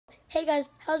Hey guys,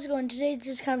 how's it going? Today it's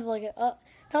just kind of like a,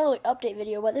 not really update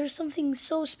video, but there's something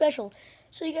so special.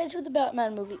 So you guys heard the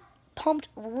Batman movie, pumped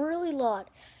really loud.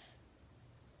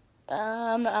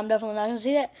 I'm definitely not going to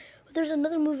see that. But there's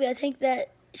another movie I think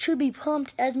that should be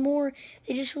pumped as more.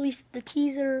 They just released the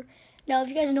teaser. Now, if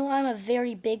you guys know, I'm a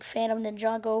very big fan of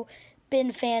Ninjago. Been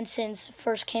a fan since it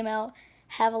first came out.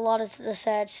 Have a lot of the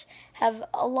sets. Have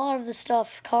a lot of the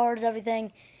stuff, cards,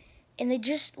 everything. And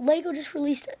Lego just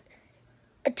released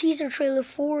a teaser trailer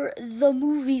for the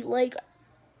movie. Like,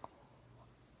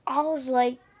 I was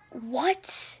like,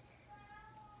 what?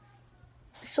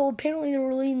 So apparently they're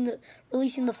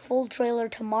releasing the full trailer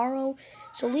tomorrow.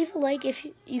 So leave a like if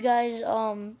you guys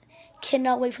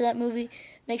cannot wait for that movie.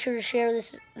 Make sure to share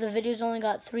this. The video's only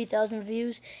got 3,000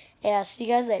 views. Yeah, see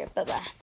you guys later. Bye-bye.